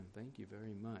Thank you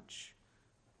very much.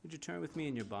 Would you turn with me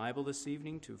in your Bible this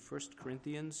evening to 1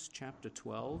 Corinthians chapter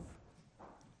 12?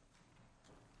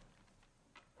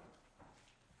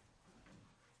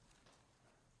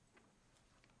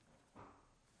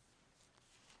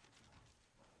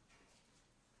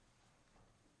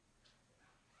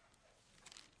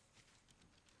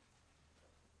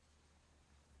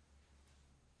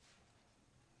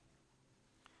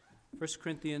 First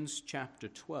Corinthians chapter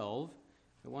 12.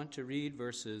 I want to read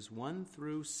verses 1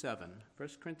 through 7. 1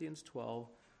 Corinthians 12,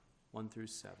 1 through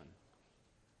 7.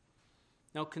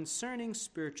 Now concerning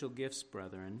spiritual gifts,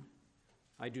 brethren,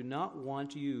 I do not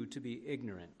want you to be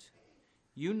ignorant.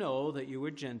 You know that you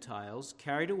were Gentiles,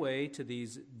 carried away to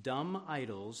these dumb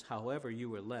idols, however you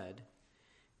were led.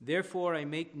 Therefore I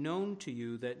make known to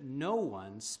you that no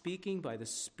one, speaking by the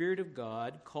Spirit of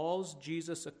God, calls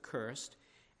Jesus accursed,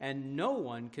 and no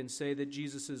one can say that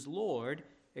Jesus is Lord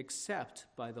except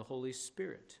by the Holy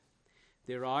Spirit.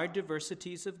 There are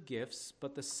diversities of gifts,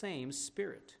 but the same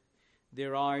Spirit.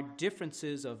 There are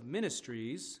differences of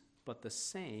ministries, but the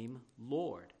same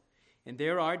Lord. And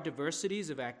there are diversities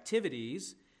of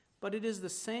activities, but it is the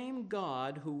same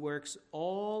God who works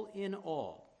all in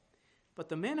all. But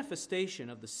the manifestation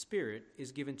of the Spirit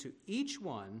is given to each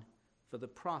one for the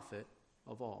profit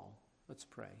of all. Let's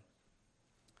pray.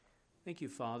 Thank you,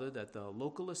 Father, that the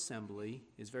local assembly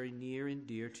is very near and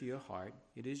dear to your heart.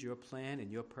 It is your plan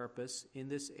and your purpose in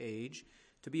this age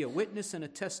to be a witness and a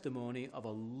testimony of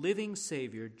a living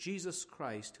Savior, Jesus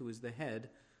Christ, who is the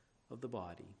head of the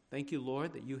body. Thank you,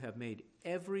 Lord, that you have made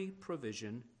every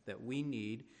provision that we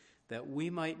need, that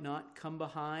we might not come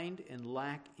behind and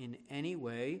lack in any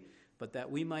way, but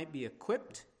that we might be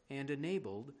equipped and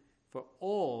enabled for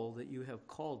all that you have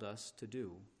called us to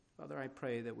do. Father, I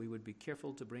pray that we would be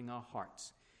careful to bring our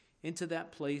hearts into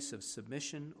that place of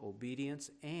submission,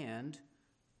 obedience, and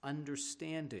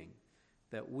understanding,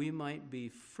 that we might be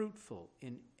fruitful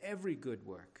in every good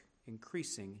work,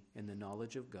 increasing in the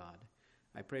knowledge of God.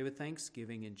 I pray with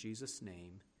thanksgiving in Jesus'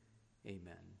 name.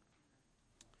 Amen.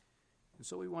 And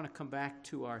so we want to come back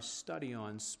to our study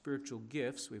on spiritual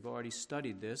gifts. We've already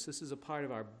studied this. This is a part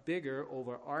of our bigger,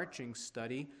 overarching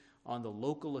study on the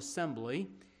local assembly.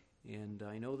 And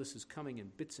I know this is coming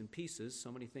in bits and pieces.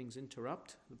 So many things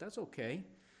interrupt, but that's okay.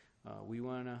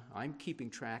 I'm keeping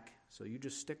track, so you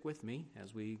just stick with me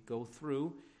as we go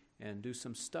through and do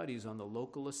some studies on the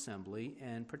local assembly,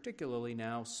 and particularly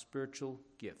now spiritual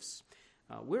gifts.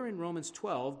 We're in Romans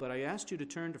 12, but I asked you to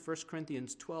turn to 1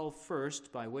 Corinthians 12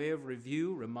 first by way of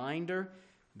review, reminder,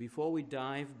 before we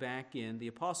dive back in. The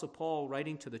Apostle Paul,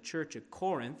 writing to the church at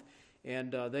Corinth,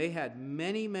 and they had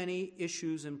many, many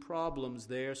issues and problems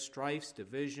there, strifes,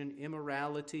 division,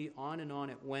 immorality, on and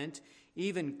on it went,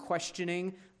 even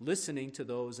questioning, listening to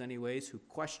those anyways, who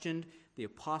questioned the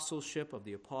apostleship of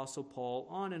the Apostle Paul.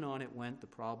 On and on it went, the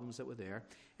problems that were there.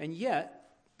 And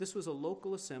yet, this was a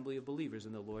local assembly of believers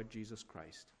in the Lord Jesus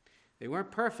Christ. They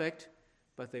weren't perfect,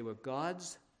 but they were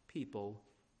God's people,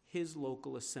 his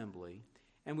local assembly.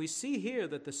 And we see here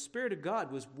that the Spirit of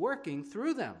God was working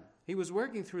through them. He was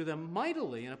working through them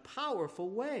mightily in a powerful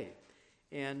way.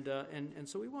 And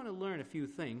so we want to learn a few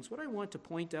things. What I want to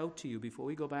point out to you before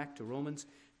we go back to Romans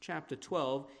chapter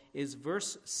 12 is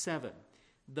verse 7.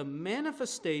 The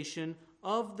manifestation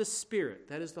of the Spirit,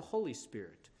 that is the Holy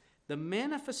Spirit. The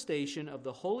manifestation of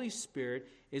the Holy Spirit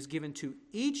is given to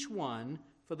each one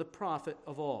for the profit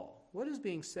of all. What is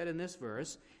being said in this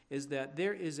verse is that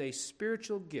there is a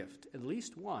spiritual gift, at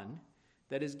least one,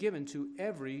 that is given to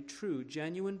every true,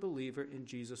 genuine believer in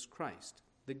Jesus Christ.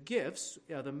 The gifts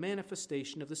are the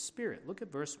manifestation of the Spirit. Look at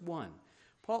verse 1.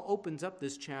 Paul opens up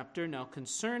this chapter. Now,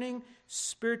 concerning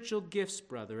spiritual gifts,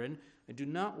 brethren, I do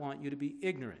not want you to be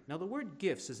ignorant. Now, the word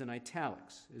gifts is in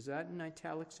italics. Is that in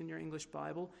italics in your English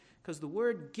Bible? Because the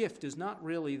word gift is not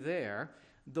really there.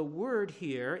 The word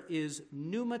here is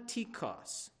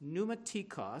pneumatikos.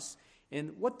 Pneumatikos.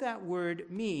 And what that word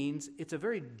means, it's a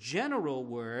very general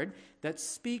word that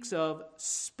speaks of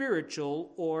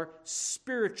spiritual or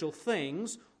spiritual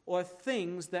things or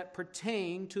things that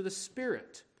pertain to the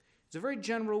Spirit. It's a very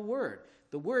general word.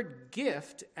 The word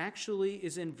gift actually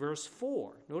is in verse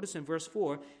 4. Notice in verse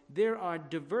 4, there are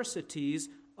diversities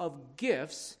of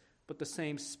gifts, but the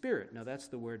same Spirit. Now that's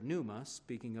the word pneuma,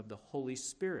 speaking of the Holy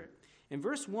Spirit. In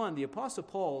verse 1, the Apostle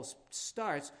Paul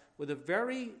starts with a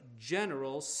very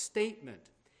general statement.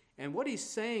 And what he's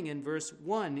saying in verse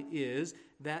 1 is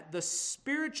that the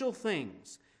spiritual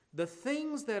things, the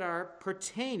things that are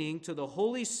pertaining to the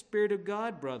Holy Spirit of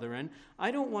God, brethren,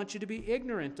 I don't want you to be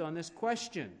ignorant on this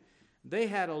question. They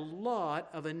had a lot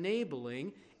of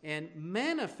enabling and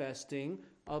manifesting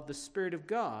of the Spirit of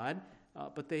God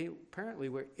but they apparently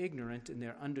were ignorant in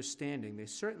their understanding. They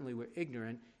certainly were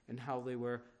ignorant in how they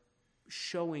were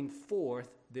showing forth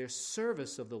their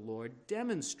service of the Lord,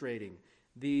 demonstrating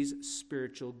these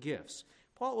spiritual gifts.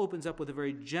 Paul opens up with a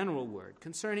very general word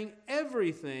concerning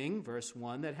everything, verse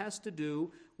 1, that has to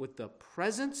do with the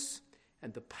presence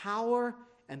and the power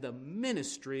and the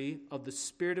ministry of the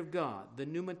Spirit of God, the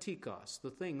pneumatikos,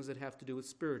 the things that have to do with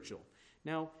spiritual.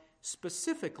 Now,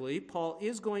 specifically, Paul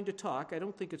is going to talk, I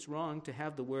don't think it's wrong to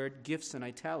have the word gifts in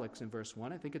italics in verse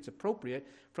 1. I think it's appropriate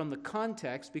from the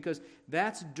context because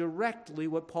that's directly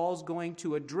what Paul's going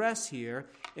to address here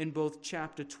in both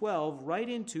chapter 12 right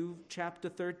into chapter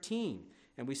 13.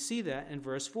 And we see that in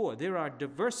verse 4. There are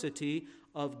diversity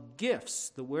of gifts.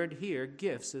 The word here,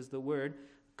 gifts, is the word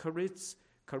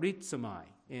charizomai.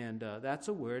 And that's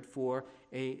a word for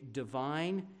a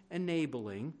divine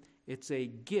enabling. It's a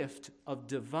gift of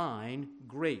divine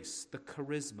grace, the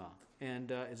charisma. And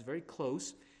it's very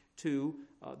close to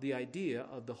the idea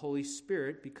of the Holy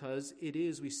Spirit because it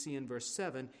is, we see in verse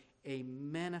 7, a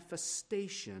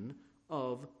manifestation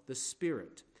of the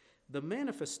Spirit. The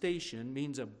manifestation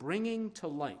means a bringing to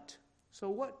light. So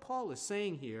what Paul is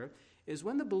saying here is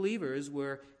when the believers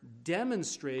were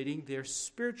demonstrating their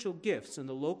spiritual gifts in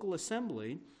the local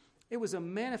assembly, it was a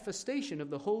manifestation of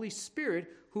the Holy Spirit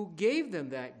who gave them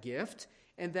that gift,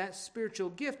 and that spiritual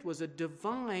gift was a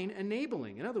divine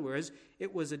enabling. In other words,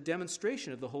 it was a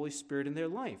demonstration of the Holy Spirit in their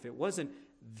life. It wasn't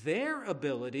their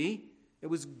ability, it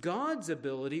was God's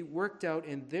ability worked out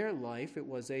in their life. It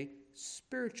was a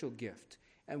spiritual gift.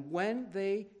 And when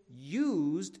they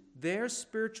used their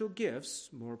spiritual gifts,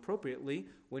 more appropriately,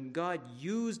 when God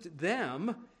used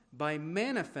them by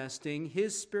manifesting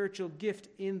his spiritual gift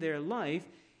in their life,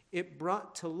 it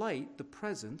brought to light the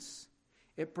presence,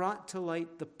 it brought to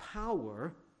light the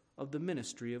power of the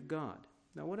ministry of God.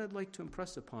 Now, what I'd like to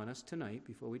impress upon us tonight,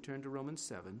 before we turn to Romans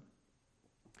 7,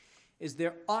 is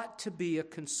there ought to be a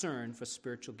concern for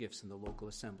spiritual gifts in the local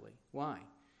assembly. Why?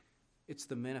 It's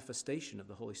the manifestation of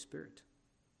the Holy Spirit.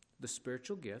 The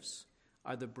spiritual gifts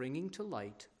are the bringing to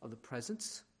light of the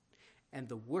presence and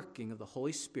the working of the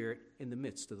Holy Spirit in the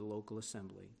midst of the local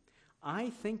assembly. I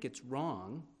think it's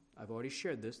wrong, I've already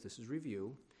shared this is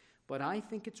review, but I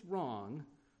think it's wrong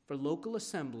for local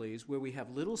assemblies where we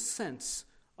have little sense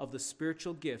of the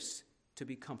spiritual gifts to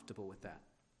be comfortable with that.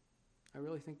 I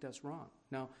really think that's wrong.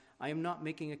 Now, I am not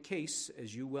making a case,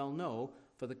 as you well know,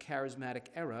 for the charismatic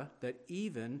era that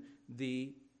even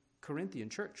the Corinthian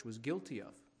church was guilty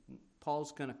of.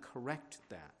 Paul's going to correct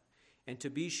that. And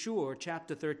to be sure,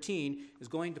 chapter 13 is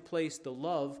going to place the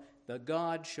love that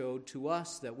God showed to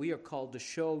us, that we are called to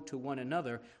show to one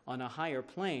another on a higher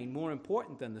plane. More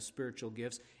important than the spiritual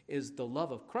gifts is the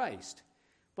love of Christ.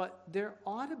 But there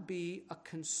ought to be a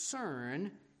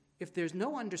concern if there's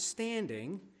no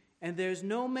understanding and there's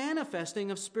no manifesting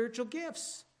of spiritual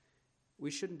gifts. We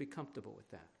shouldn't be comfortable with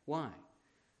that. Why?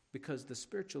 Because the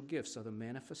spiritual gifts are the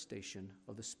manifestation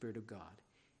of the Spirit of God.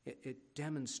 It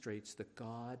demonstrates that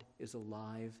God is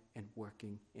alive and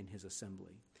working in his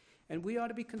assembly. And we ought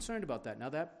to be concerned about that. Now,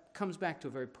 that comes back to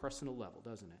a very personal level,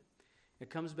 doesn't it? It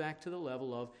comes back to the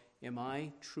level of, am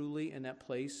I truly in that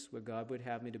place where God would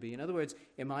have me to be? In other words,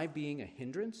 am I being a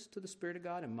hindrance to the Spirit of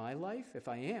God in my life? If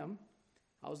I am,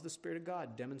 how's the Spirit of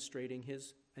God demonstrating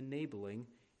his enabling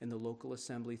in the local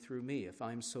assembly through me? If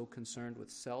I'm so concerned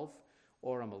with self,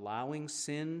 or I'm allowing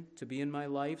sin to be in my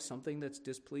life, something that's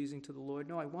displeasing to the Lord.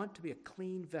 No, I want to be a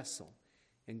clean vessel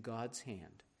in God's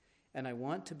hand. And I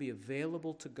want to be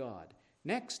available to God.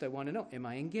 Next, I want to know, am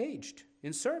I engaged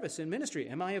in service, in ministry?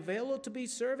 Am I available to be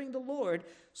serving the Lord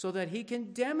so that he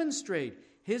can demonstrate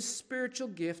his spiritual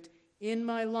gift in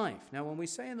my life? Now, when we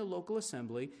say in the local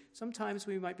assembly, sometimes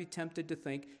we might be tempted to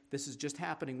think this is just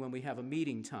happening when we have a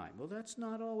meeting time. Well, that's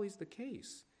not always the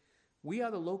case. We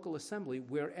are the local assembly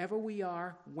wherever we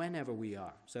are, whenever we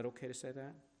are. Is that okay to say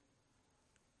that?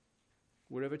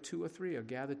 Wherever 2 or 3 are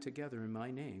gathered together in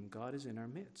my name, God is in our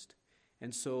midst.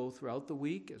 And so throughout the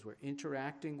week, as we're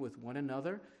interacting with one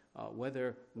another,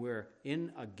 whether we're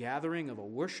in a gathering of a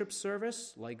worship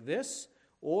service like this,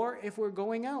 or if we're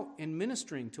going out and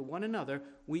ministering to one another,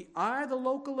 we are the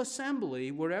local assembly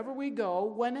wherever we go,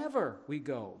 whenever we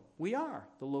go. We are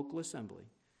the local assembly.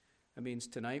 That means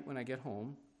tonight when I get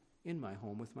home, in my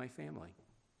home with my family.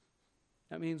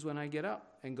 That means when I get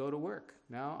up and go to work.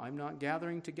 Now, I'm not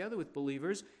gathering together with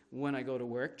believers when I go to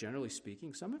work, generally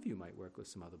speaking. Some of you might work with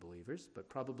some other believers, but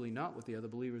probably not with the other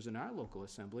believers in our local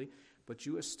assembly. But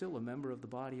you are still a member of the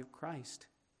body of Christ,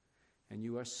 and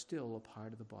you are still a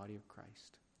part of the body of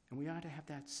Christ. And we ought to have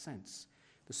that sense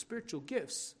The spiritual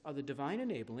gifts are the divine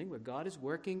enabling where God is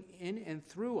working in and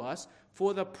through us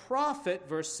for the profit,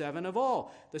 verse 7, of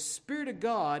all. The Spirit of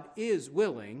God is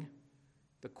willing.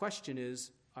 The question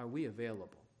is, are we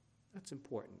available? That's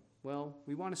important. Well,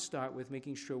 we want to start with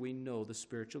making sure we know the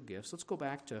spiritual gifts. Let's go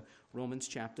back to Romans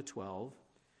chapter 12.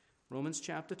 Romans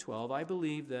chapter 12, I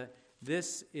believe that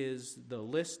this is the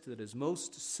list that is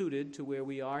most suited to where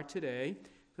we are today,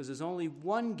 because there's only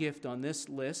one gift on this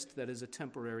list that is a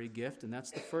temporary gift, and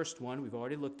that's the first one. We've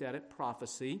already looked at it,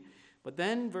 prophecy. But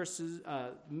then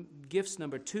gifts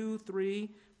number 2, 3,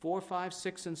 4, 5,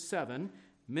 6, and 7,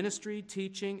 ministry,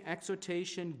 teaching,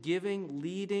 exhortation, giving,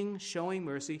 leading, showing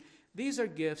mercy. These are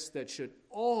gifts that should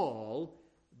all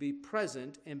be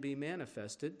present and be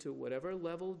manifested to whatever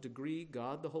level, degree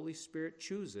God the Holy Spirit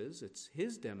chooses. It's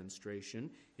His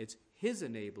demonstration. It's His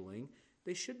enabling.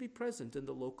 They should be present in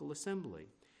the local assembly.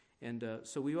 And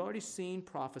so we've already seen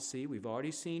prophecy. We've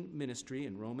already seen ministry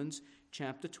in Romans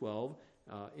chapter 12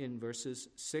 in verses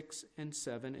 6 and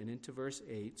 7 and into verse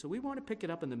 8. So we want to pick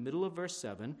it up in the middle of verse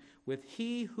 7 with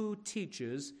he who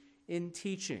teaches in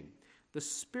teaching. The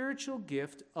spiritual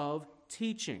gift of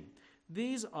teaching.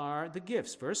 These are the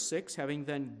gifts. Verse 6, having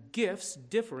then gifts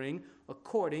differing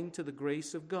according to the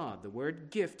grace of God. The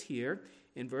word gift here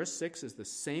in verse 6 is the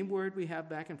same word we have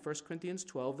back in 1 Corinthians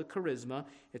 12, the charisma.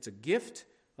 It's a gift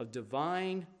of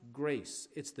divine grace.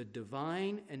 It's the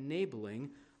divine enabling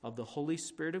of the Holy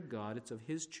Spirit of God. It's of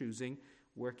His choosing,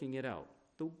 working it out.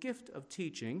 The gift of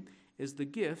teaching is the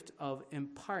gift of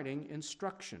imparting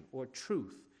instruction or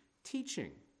truth.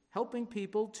 Teaching, helping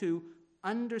people to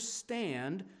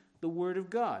understand the Word of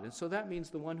God. And so that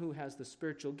means the one who has the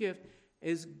spiritual gift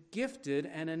is gifted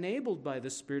and enabled by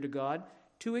the Spirit of God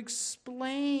to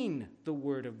explain the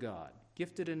Word of God.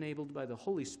 Gifted and enabled by the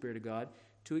Holy Spirit of God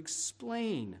to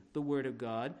explain the Word of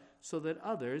God so that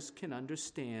others can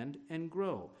understand and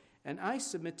grow. And I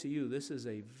submit to you, this is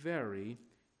a very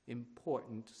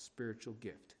important spiritual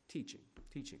gift. Teaching.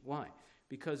 Teaching. Why?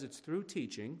 Because it's through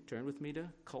teaching, turn with me to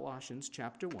Colossians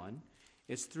chapter 1,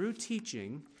 it's through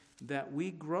teaching that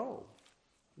we grow.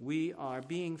 We are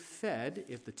being fed,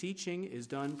 if the teaching is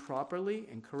done properly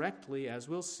and correctly, as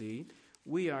we'll see,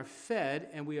 we are fed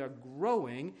and we are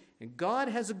growing, and God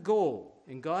has a goal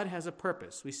and God has a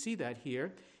purpose. We see that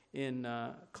here in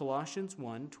Colossians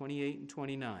 1, 28 and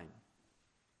 29.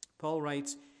 Paul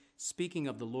writes, speaking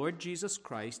of the Lord Jesus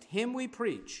Christ, Him we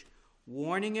preach,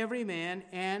 warning every man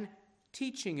and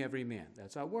teaching every man.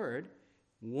 That's our word.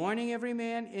 Warning every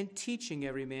man and teaching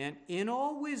every man in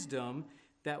all wisdom,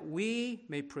 that we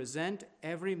may present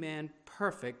every man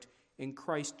perfect in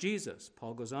Christ Jesus.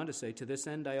 Paul goes on to say, to this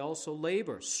end I also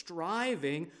labor,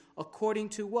 striving according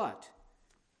to what?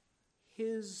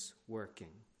 His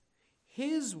working.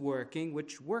 His working,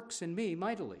 which works in me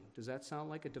mightily. Does that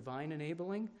sound like a divine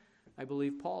enabling? I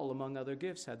believe Paul, among other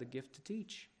gifts, had the gift to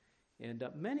teach. And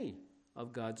many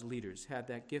of God's leaders had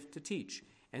that gift to teach.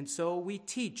 And so we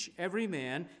teach every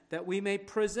man that we may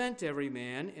present every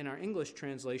man. In our English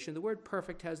translation, the word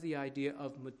perfect has the idea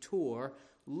of mature,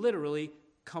 literally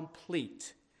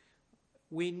complete.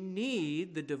 We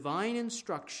need the divine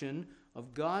instruction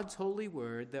of God's holy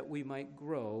word that we might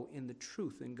grow in the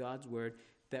truth in God's word,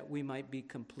 that we might be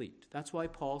complete. That's why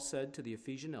Paul said to the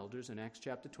Ephesian elders in Acts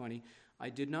chapter 20, I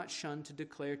did not shun to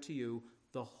declare to you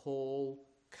the whole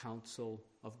counsel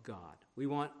of God. We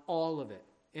want all of it.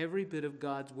 Every bit of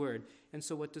God's word. And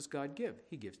so what does God give?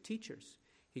 He gives teachers.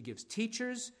 He gives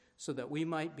teachers so that we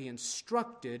might be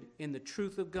instructed in the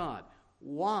truth of God.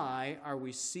 Why are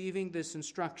we receiving this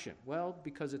instruction? Well,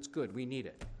 because it's good. We need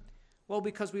it. Well,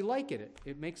 because we like it.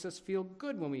 It makes us feel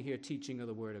good when we hear teaching of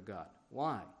the Word of God.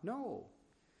 Why? No.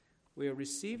 We are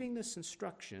receiving this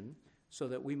instruction so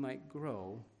that we might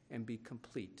grow and be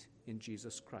complete in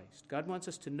Jesus Christ. God wants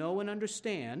us to know and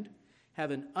understand,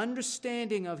 have an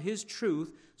understanding of His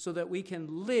truth so that we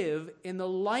can live in the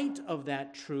light of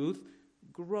that truth,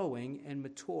 growing and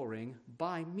maturing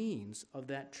by means of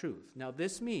that truth. Now,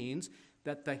 this means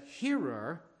that the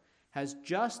hearer has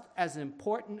just as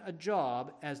important a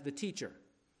job as the teacher.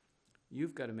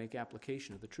 You've got to make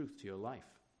application of the truth to your life.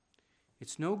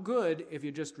 It's no good if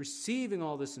you're just receiving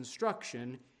all this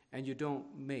instruction and you don't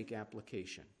make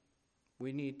application.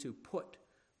 We need to put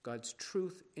God's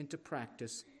truth into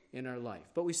practice in our life.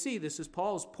 But we see this is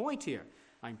Paul's point here.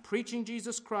 I'm preaching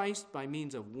Jesus Christ by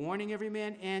means of warning every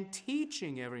man and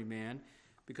teaching every man,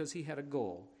 because he had a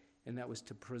goal, and that was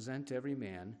to present every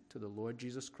man to the Lord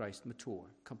Jesus Christ mature,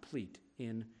 complete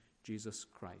in Jesus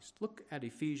Christ. Look at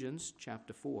Ephesians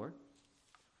chapter 4.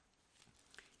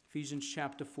 Ephesians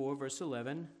chapter 4, verse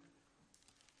 11.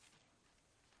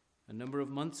 A number of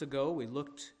months ago, we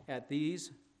looked at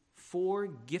these 4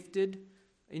 gifted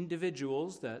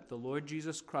individuals that the Lord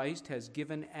Jesus Christ has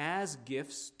given as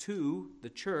gifts to the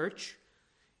church.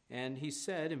 And he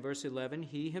said in verse 11,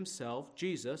 he himself,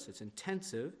 Jesus, it's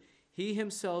intensive, he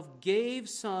himself gave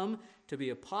some to be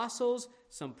apostles,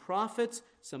 some prophets,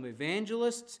 some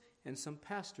evangelists, and some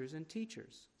pastors and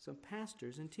teachers. Some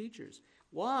pastors and teachers.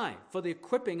 Why? For the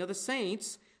equipping of the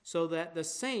saints, so that the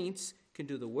saints can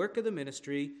do the work of the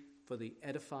ministry for the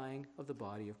edifying of the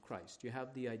body of Christ. You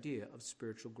have the idea of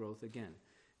spiritual growth again.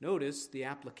 Notice the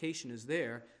application is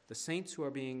there. The saints who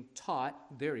are being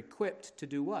taught, they're equipped to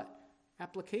do what?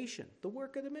 Application, the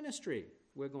work of the ministry.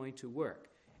 We're going to work.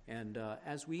 And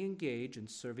as we engage in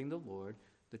serving the Lord,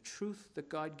 the truth that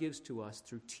God gives to us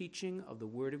through teaching of the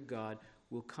Word of God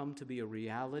will come to be a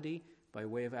reality by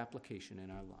way of application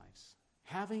in our lives.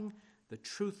 Having the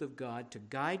truth of God to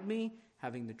guide me,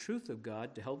 having the truth of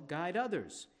God to help guide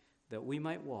others, that we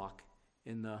might walk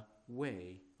in the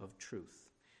way of truth.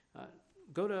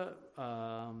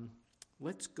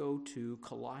 Let's go to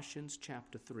Colossians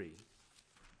chapter 3.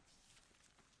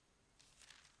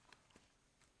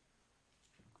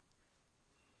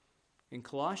 In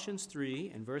Colossians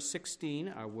 3 and verse 16,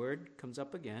 our word comes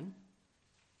up again.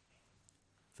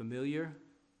 Familiar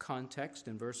context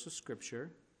and verse of Scripture.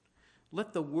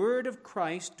 Let the word of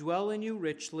Christ dwell in you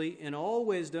richly in all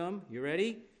wisdom. You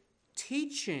ready?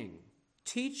 Teaching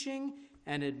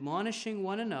and admonishing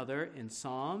one another in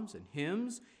psalms and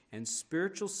hymns and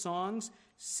spiritual songs,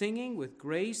 singing with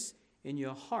grace in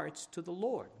your hearts to the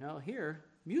Lord. Now here,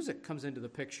 music comes into the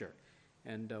picture.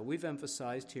 And we've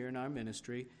emphasized here in our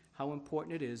ministry how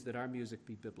important it is that our music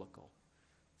be biblical.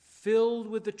 Filled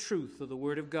with the truth of the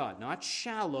Word of God. Not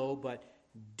shallow, but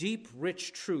deep,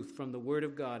 rich truth from the Word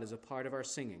of God as a part of our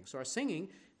singing. So our singing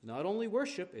is not only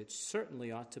worship, it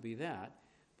certainly ought to be that,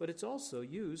 but it's also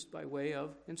used by way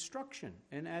of instruction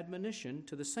and admonition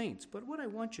to the saints. But what I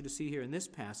want you to see here in this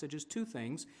passage is 2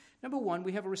 things. Number 1,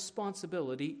 we have a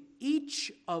responsibility,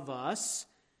 each of us,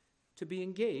 to be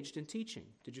engaged in teaching.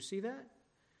 Did you see that?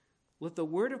 Let the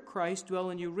word of Christ dwell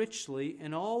in you richly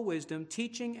in all wisdom,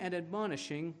 teaching and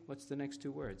admonishing, what's the next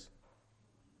 2 words?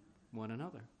 One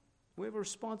another. We have a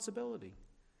responsibility.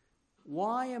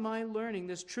 Why am I learning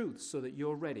this truth? So that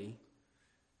you're ready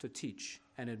to teach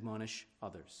and admonish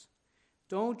others.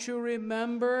 Don't you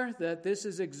remember that this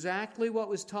is exactly what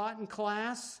was taught in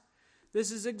class?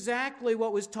 This is exactly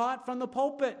what was taught from the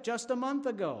pulpit just a month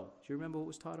ago. Do you remember what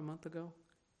was taught a month ago?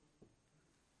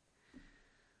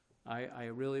 I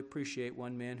really appreciate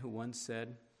one man who once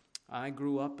said, I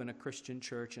grew up in a Christian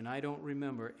church and I don't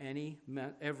remember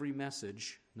every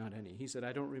message, not any. He said,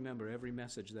 I don't remember every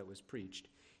message that was preached.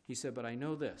 He said, but I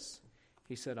know this.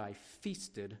 He said, I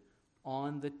feasted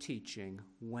on the teaching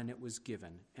when it was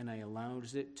given, and I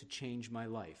allowed it to change my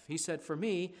life. He said, for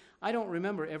me, I don't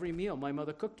remember every meal my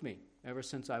mother cooked me ever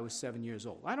since I was 7 years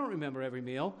old. I don't remember every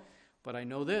meal, but I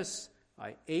know this.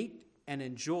 I ate and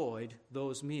enjoyed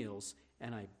those meals,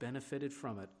 and I benefited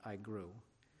from it. I grew.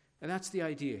 And that's the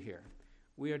idea here.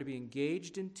 We are to be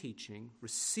engaged in teaching,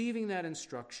 receiving that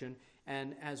instruction,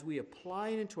 and as we apply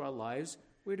it into our lives,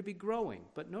 we're to be growing.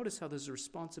 But notice how there's a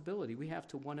responsibility we have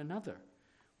to one another.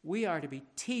 We are to be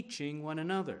teaching one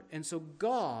another. And so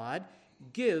God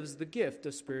gives the gift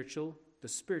of the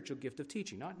spiritual gift of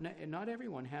teaching. Not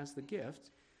everyone has the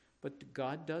gift, but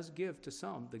God does give to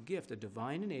some the gift, a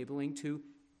divine enabling to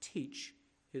teach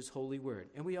His holy word.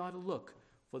 And we ought to look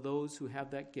for those who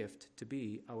have that gift to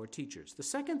be our teachers. The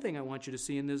second thing I want you to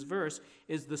see in this verse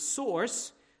is the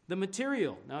source, the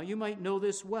material. Now, you might know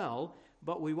this well,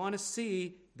 but we want to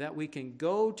see that we can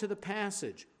go to the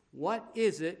passage. What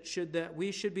is it that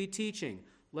we should be teaching?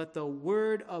 Let the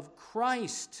word of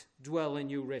Christ dwell in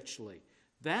you richly.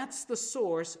 That's the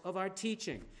source of our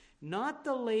teaching, not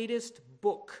the latest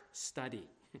book study.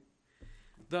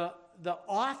 The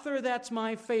author that's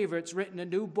my favorite's written a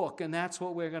new book, and that's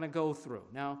what we're going to go through.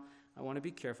 Now, I want to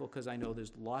be careful because I know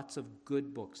there's lots of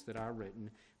good books that are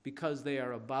written because they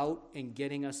are about and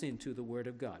getting us into the Word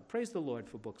of God. Praise the Lord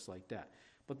for books like that.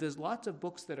 But there's lots of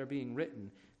books that are being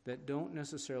written that don't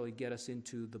necessarily get us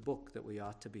into the book that we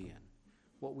ought to be in.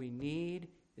 What we need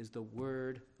is the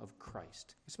Word of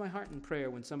Christ. It's my heart and prayer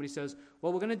when somebody says,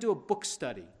 well, we're going to do a book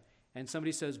study. And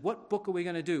somebody says, what book are we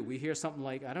going to do? We hear something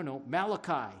like, I don't know,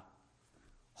 Malachi,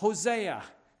 Hosea.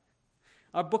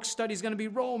 Our book study is going to be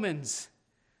Romans.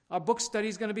 Our book study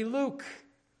is going to be Luke.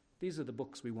 These are the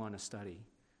books we want to study.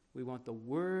 We want the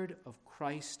Word of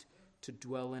Christ to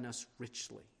dwell in us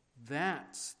richly.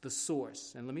 That's the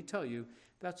source. And let me tell you,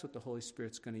 that's what the Holy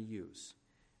Spirit's going to use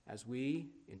as we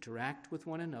interact with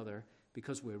one another,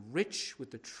 because we're rich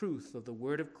with the truth of the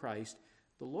Word of Christ.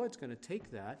 The Lord's going to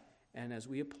take that and as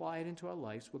we apply it into our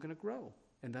lives, we're going to grow.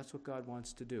 And that's what God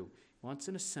wants to do. He wants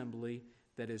an assembly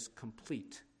that is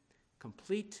complete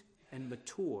and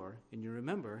mature. And you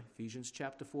remember, Ephesians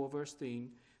chapter 4, verse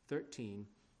 13,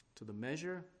 to the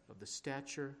measure of the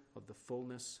stature of the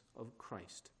fullness of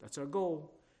Christ. That's our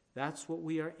goal. That's what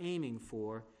we are aiming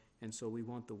for. And so we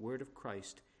want the word of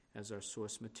Christ as our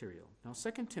source material. Now,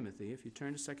 2 Timothy, if you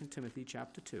turn to 2 Timothy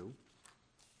chapter 2,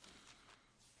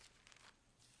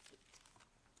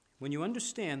 when you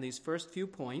understand these first few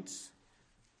points,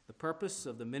 the purpose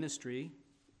of the ministry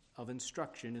of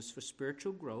instruction is for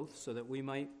spiritual growth so that we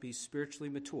might be spiritually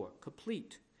mature,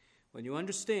 complete. When you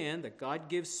understand that God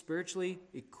gives spiritually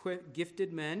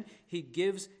gifted men, He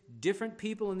gives different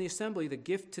people in the assembly the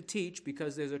gift to teach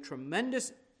because there's a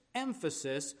tremendous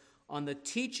emphasis on the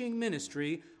teaching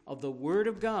ministry of the Word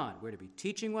of God. We're to be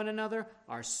teaching one another.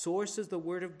 Our source is the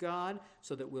Word of God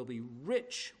so that we'll be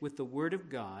rich with the Word of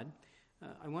God.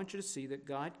 I want you to see that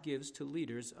God gives to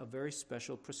leaders a very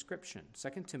special prescription.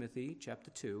 2 Timothy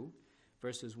chapter 2,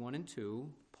 verses 1 and 2,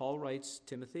 Paul writes,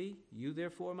 Timothy, you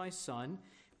therefore, my son,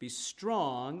 be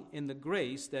strong in the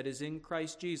grace that is in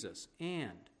Christ Jesus,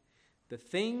 and the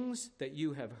things that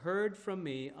you have heard from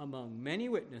me among many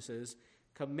witnesses,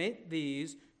 commit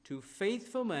these to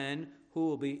faithful men who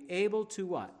will be able to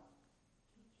what?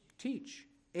 Teach.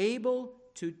 Able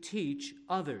to teach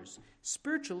others.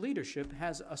 Spiritual leadership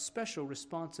has a special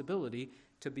responsibility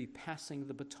to be passing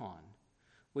the baton.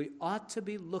 We ought to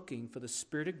be looking for the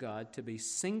Spirit of God to be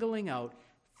singling out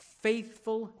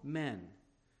faithful men.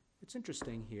 It's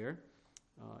interesting here.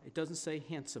 It doesn't say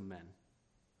handsome men.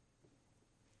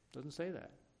 It doesn't say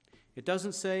that. It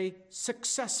doesn't say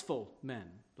successful men,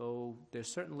 though there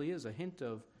certainly is a hint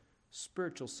of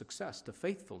spiritual success to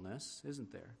faithfulness,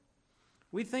 isn't there?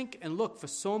 We think and look for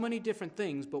so many different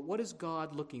things, but what is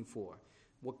God looking for?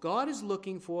 What God is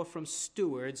looking for from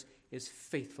stewards is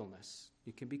faithfulness.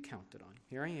 You can be counted on.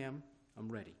 Here I am.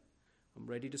 I'm ready. I'm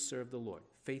ready to serve the Lord.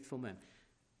 Faithful men.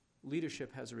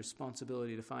 Leadership has a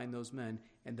responsibility to find those men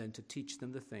and then to teach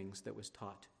them the things that was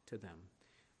taught to them.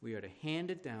 We are to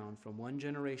hand it down from one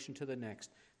generation to the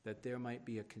next that there might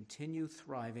be a continued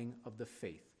thriving of the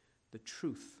faith, the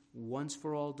truth, once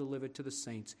for all delivered to the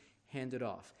saints, handed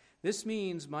off. This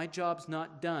means my job's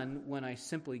not done when I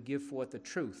simply give forth the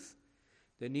truth.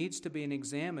 There needs to be an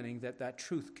examining that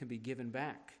truth can be given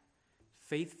back.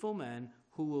 Faithful men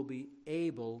who will be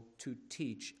able to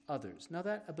teach others. Now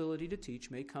that ability to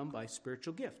teach may come by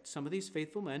spiritual gift. Some of these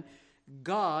faithful men,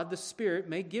 God, the Spirit,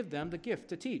 may give them the gift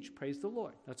to teach. Praise the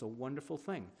Lord. That's a wonderful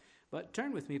thing. But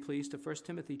turn with me, please, to 1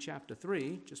 Timothy chapter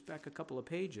 3, just back a couple of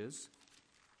pages.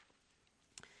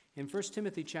 In 1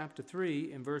 Timothy chapter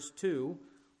 3, in verse 2,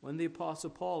 when the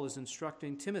Apostle Paul is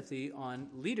instructing Timothy on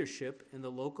leadership in the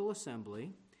local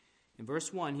assembly, in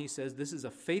verse 1 he says, this is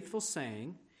a faithful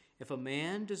saying, if a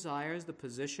man desires the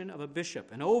position of a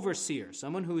bishop, an overseer,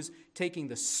 someone who's taking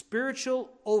the spiritual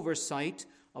oversight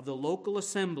of the local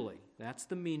assembly, that's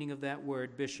the meaning of that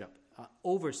word bishop,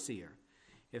 overseer.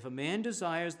 If a man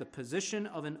desires the position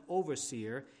of an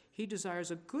overseer, he desires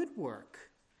a good work.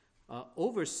 An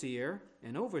overseer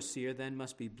then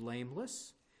must be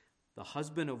blameless, the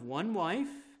husband of one wife,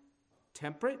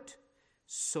 temperate,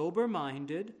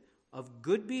 sober-minded, of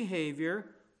good behavior,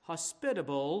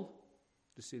 hospitable.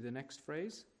 Do you see the next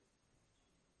phrase?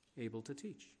 Able to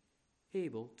teach.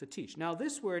 Able to teach. Now,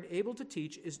 this word, able to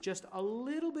teach, is just a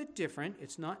little bit different.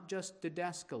 It's not just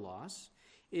didaskalos.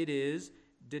 It is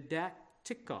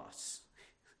didaktikos.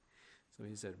 So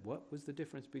he said, what was the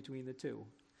difference between the two?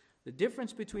 The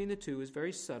difference between the two is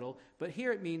very subtle, but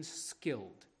here it means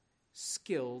skilled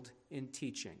in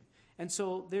teaching. And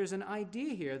so there's an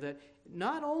idea here that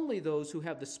not only those who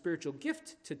have the spiritual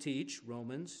gift to teach,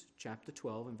 Romans chapter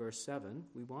 12 and verse 7,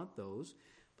 we want those,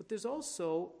 but there's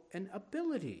also an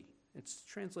ability. It's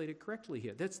translated correctly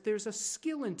here. There's a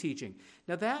skill in teaching.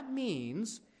 Now that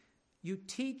means you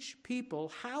teach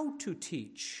people how to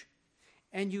teach,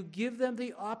 and you give them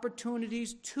the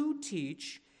opportunities to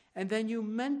teach, and then you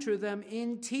mentor them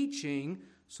in teaching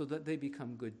so that they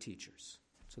become good teachers.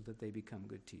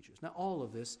 Now, all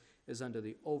of this is under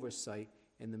the oversight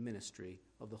and the ministry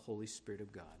of the Holy Spirit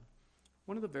of God.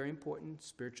 One of the very important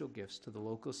spiritual gifts to the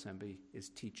local assembly is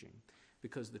teaching,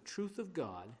 because the truth of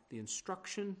God, the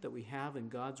instruction that we have in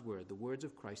God's Word, the words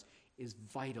of Christ, is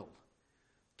vital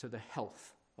to the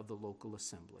health of the local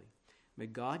assembly. May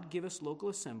God give us local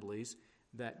assemblies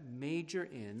that major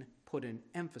in, put an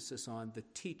emphasis on the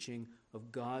teaching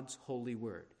of God's holy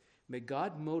word. May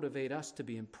God motivate us to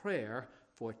be in prayer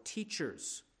for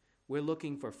teachers. We're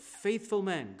looking for faithful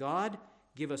men. God,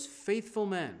 give us faithful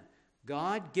men.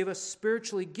 God, give us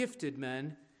spiritually gifted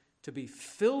men to be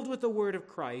filled with the word of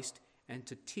Christ and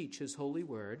to teach his holy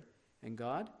word. And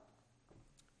God,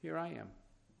 here I am.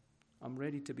 I'm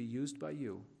ready to be used by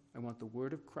you. I want the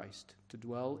word of Christ to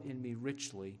dwell in me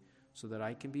richly so that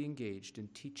I can be engaged in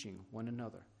teaching one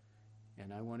another.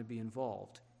 And I want to be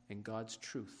involved in God's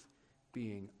truth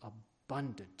being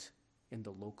abundant in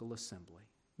the local assembly.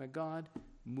 May God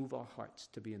move our hearts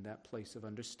to be in that place of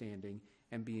understanding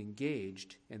and be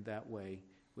engaged in that way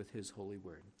with his holy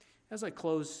word. As I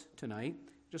close tonight,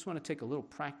 I just want to take a little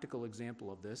practical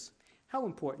example of this. How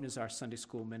important is our Sunday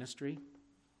school ministry?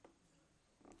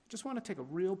 Just want to take a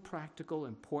real practical,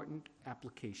 important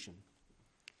application.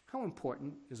 How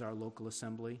important is our local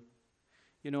assembly?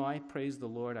 You know, I praise the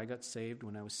Lord. I got saved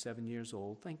when I was 7 years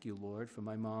old. Thank you, Lord, for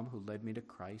my mom who led me to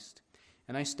Christ.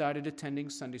 And I started attending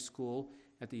Sunday school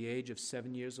at the age of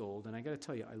 7 years old. And I got to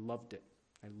tell you, I loved it.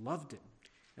 I loved it.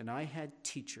 And I had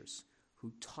teachers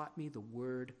who taught me the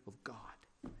Word of God.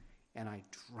 And I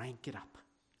drank it up.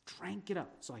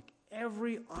 It's like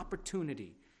every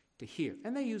opportunity to hear.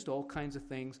 And they used all kinds of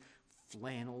things,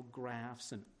 flannel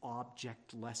graphs and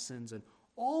object lessons and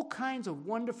all kinds of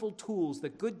wonderful tools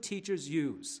that good teachers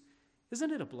use.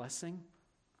 Isn't it a blessing?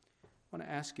 I want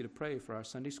to ask you to pray for our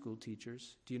Sunday school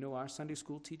teachers. Do you know our Sunday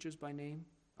school teachers by name?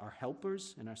 Our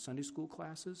helpers in our Sunday school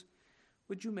classes?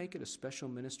 Would you make it a special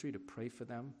ministry to pray for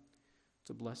them? It's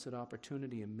a blessed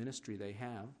opportunity and ministry they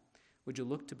have. Would you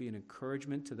look to be an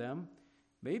encouragement to them?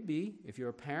 Maybe, if you're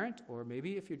a parent, or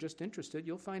maybe if you're just interested,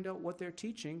 you'll find out what they're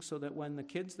teaching so that when the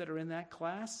kids that are in that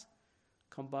class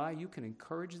come by, you can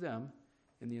encourage them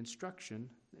in the instruction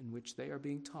in which they are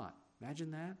being taught.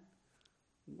 Imagine that.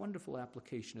 Wonderful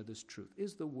application of this truth.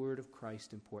 Is the word of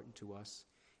Christ important to us?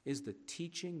 Is the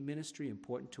teaching ministry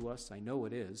important to us? I know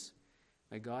it is.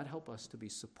 May God help us to be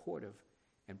supportive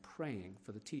and praying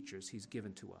for the teachers he's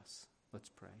given to us. Let's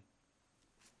pray.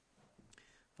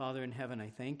 Father in heaven, I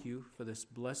thank you for this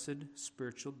blessed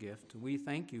spiritual gift. We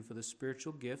thank you for the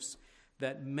spiritual gifts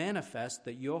that manifest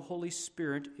that your Holy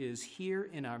Spirit is here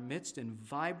in our midst and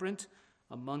vibrant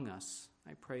among us.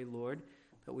 I pray, Lord,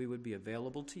 that we would be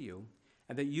available to you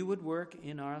and that you would work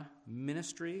in our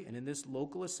ministry and in this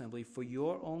local assembly for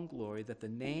your own glory, that the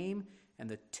name and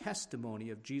the testimony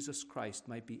of Jesus Christ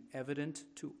might be evident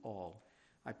to all.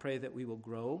 I pray that we will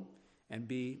grow and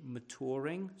be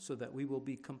maturing so that we will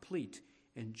be complete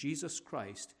in Jesus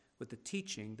Christ with the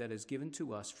teaching that is given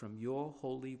to us from your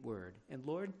holy word. And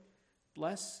Lord,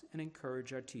 bless and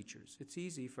encourage our teachers. It's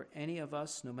easy for any of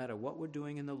us, no matter what we're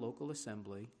doing in the local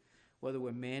assembly, whether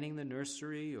we're manning the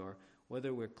nursery or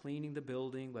whether we're cleaning the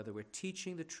building, whether we're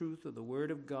teaching the truth of the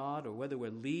Word of God, or whether we're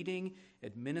leading,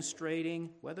 administrating,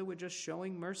 whether we're just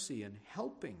showing mercy and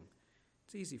helping.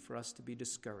 It's easy for us to be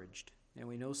discouraged, and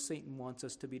we know Satan wants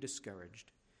us to be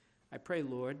discouraged. I pray,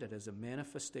 Lord, that as a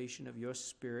manifestation of your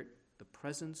Spirit, the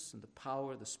presence and the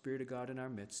power of the Spirit of God in our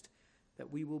midst, that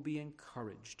we will be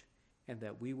encouraged and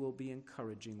that we will be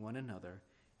encouraging one another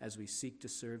as we seek to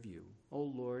serve you. Oh,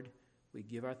 Lord, we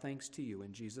give our thanks to you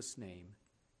in Jesus' name.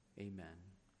 Amen.